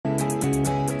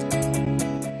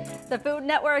The Food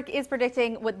Network is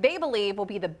predicting what they believe will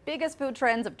be the biggest food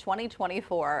trends of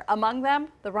 2024. Among them,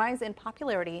 the rise in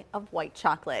popularity of white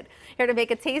chocolate. Here to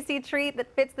make a tasty treat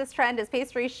that fits this trend is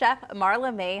pastry chef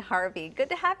Marla Mae Harvey. Good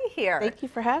to have you here. Thank you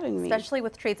for having me. Especially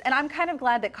with treats. And I'm kind of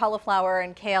glad that cauliflower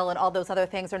and kale and all those other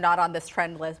things are not on this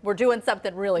trend list. We're doing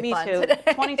something really fun today.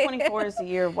 2024 is the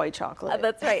year of white chocolate.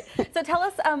 That's right. So tell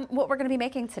us what we're going to be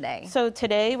making today. So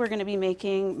today we're going to be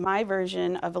making my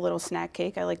version of a little snack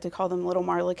cake. I like to call them little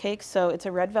Marla cakes. So it's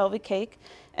a red velvet cake,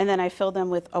 and then I fill them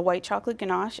with a white chocolate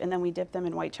ganache, and then we dip them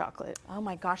in white chocolate. Oh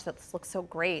my gosh, that looks so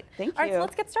great. Thank you. All right, so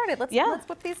let's get started. Let's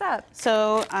whip these up.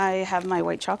 So I have my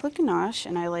white chocolate ganache,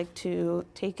 and I like to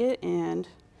take it and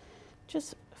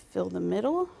just fill the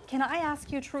middle. Can I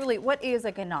ask you truly, what is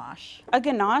a ganache? A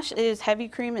ganache is heavy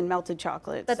cream and melted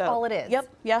chocolate. That's all it is? Yep,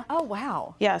 yeah. Oh,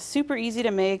 wow. Yeah, super easy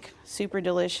to make, super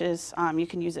delicious. You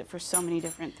can use it for so many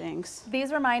different things.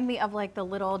 These remind me of like the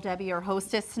Little Debbie or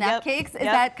Hostess snack cakes. Is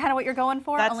that kind of what you're going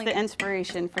for? That's the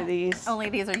inspiration for these. Only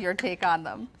these are your take on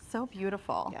them. So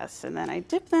beautiful. Yes, and then I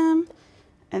dip them,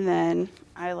 and then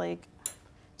I like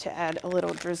to add a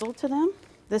little drizzle to them.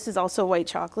 This is also white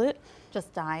chocolate.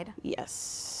 Just dyed?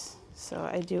 Yes. So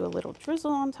I do a little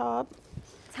drizzle on top.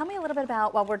 Tell me a little bit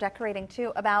about, while we're decorating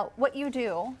too, about what you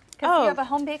do. Because you have a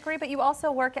home bakery, but you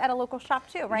also work at a local shop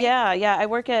too, right? Yeah. I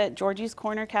work at Georgie's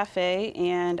Corner Cafe,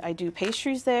 and I do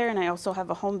pastries there, and I also have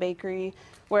a home bakery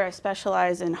where I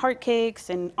specialize in heart cakes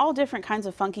and all different kinds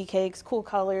of funky cakes, cool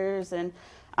colors, and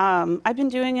I've been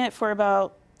doing it for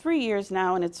about 3 years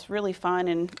now, and it's really fun,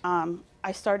 and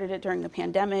I started it during the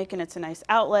pandemic, and it's a nice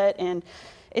outlet, and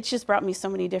it's just brought me so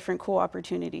many different cool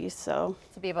opportunities. So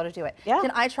to be able to do it. Yeah.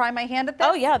 Can I try my hand at this?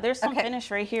 Oh yeah, there's some finish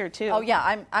right here too. Oh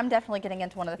yeah, I'm definitely getting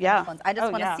into one of the finish ones. I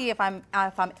just want to see if I'm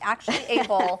actually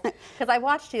able, because I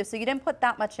watched you, so you didn't put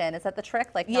that much in. Is that the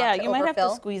trick? Like not to you might have to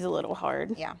overfill? squeeze a little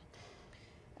hard. Yeah.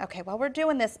 Okay, while we're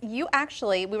doing this, we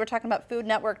were talking about Food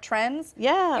Network trends.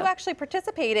 Yeah. You actually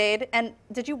participated, and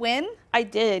did you win? I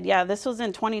did, yeah. This was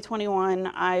in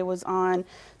 2021. I was on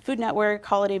Food Network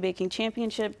Holiday Baking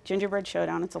Championship Gingerbread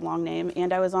Showdown. It's a long name.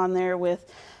 And I was on there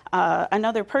with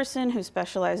another person who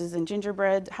specializes in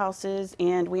gingerbread houses,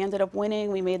 and we ended up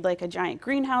winning. We made like a giant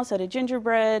greenhouse out of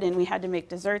gingerbread, and we had to make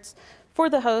desserts for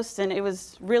the hosts, and it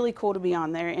was really cool to be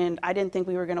on there. And I didn't think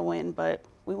we were going to win, but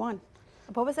we won.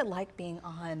 What was it like being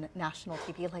on national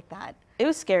TV like that? It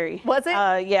was scary. Was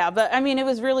it? Yeah, but I mean, it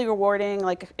was really rewarding.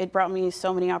 Like, it brought me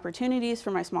so many opportunities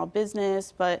for my small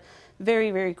business, but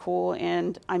very, very cool.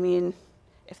 And I mean,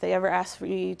 if they ever asked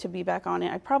me to be back on it,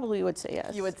 I probably would say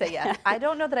yes. You would say yes. I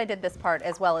don't know that I did this part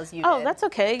as well as you did. Oh, that's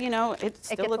okay. You know, it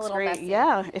still looks great. Messy.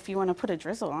 Yeah, if you want to put a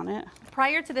drizzle on it.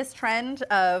 Prior to this trend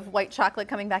of white chocolate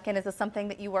coming back in, is this something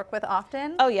that you work with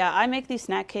often? Oh yeah, I make these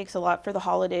snack cakes a lot for the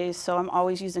holidays, so I'm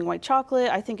always using white chocolate.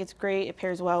 I think it's great. It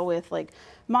pairs well with like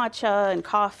matcha and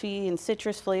coffee and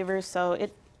citrus flavors, so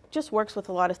it just works with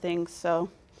a lot of things. So.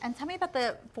 And tell me about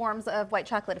the forms of white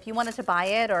chocolate, if you wanted to buy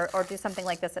it or do something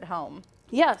like this at home.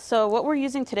 Yeah, so what we're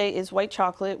using today is white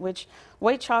chocolate, which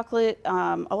white chocolate,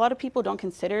 a lot of people don't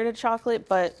consider it a chocolate,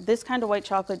 but this kind of white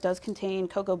chocolate does contain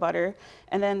cocoa butter.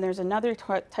 And then there's another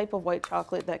type of white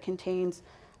chocolate that contains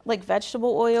like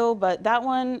vegetable oil, but that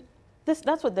one,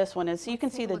 that's what this one is. So you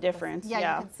can see the difference.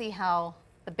 Yeah, you can see how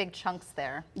the big chunks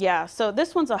there. Yeah, so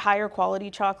this one's a higher quality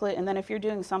chocolate, and then if you're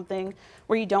doing something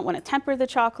where you don't want to temper the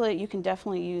chocolate, you can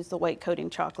definitely use the white coating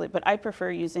chocolate, but I prefer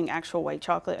using actual white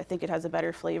chocolate. I think it has a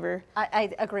better flavor.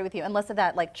 I agree with you, unless of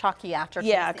that like chalky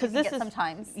aftertaste. Yeah, because this is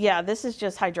sometimes. Yeah, this is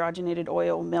just hydrogenated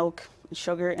oil, milk, and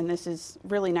sugar, and this is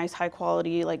really nice high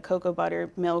quality like cocoa butter,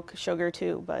 milk, sugar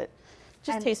too, but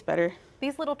just tastes better.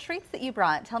 These little treats that you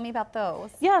brought, tell me about those.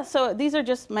 Yeah, so these are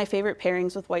just my favorite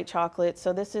pairings with white chocolate.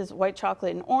 So this is white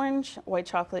chocolate and orange, white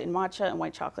chocolate and matcha, and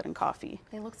white chocolate and coffee.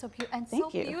 They look so beautiful and Thank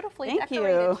so you. beautifully Thank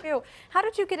decorated you. too. How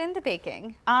did you get into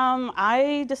baking?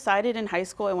 I decided in high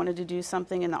school I wanted to do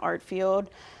something in the art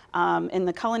field. In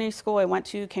the culinary school I went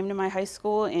to, came to my high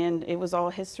school, and it was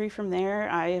all history from there.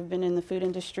 I have been in the food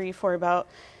industry for about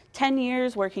 10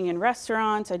 years, working in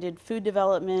restaurants. I did food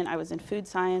development, I was in food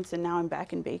science, and now I'm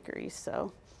back in bakeries,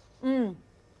 so.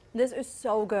 This is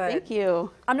so good. Thank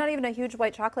you. I'm not even a huge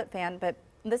white chocolate fan, but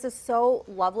this is so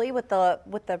lovely with the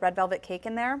red velvet cake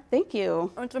in there. Thank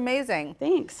you. It's amazing.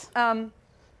 Thanks. Are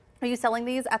you selling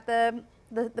these at the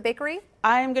bakery?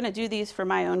 I'm going to do these for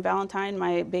my own Valentine.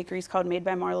 My bakery's called Made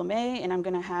by Marla Mae, and I'm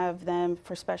going to have them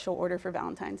for special order for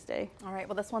Valentine's Day. All right,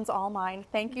 well, this one's all mine.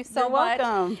 Thank you so You're much.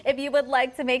 welcome. If you would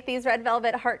like to make these red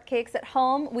velvet heart cakes at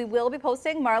home, we will be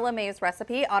posting Marla Mae's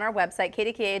recipe on our website,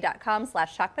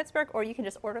 kdka.com/shockpittsburgh, or you can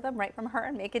just order them right from her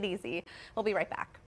and make it easy. We'll be right back.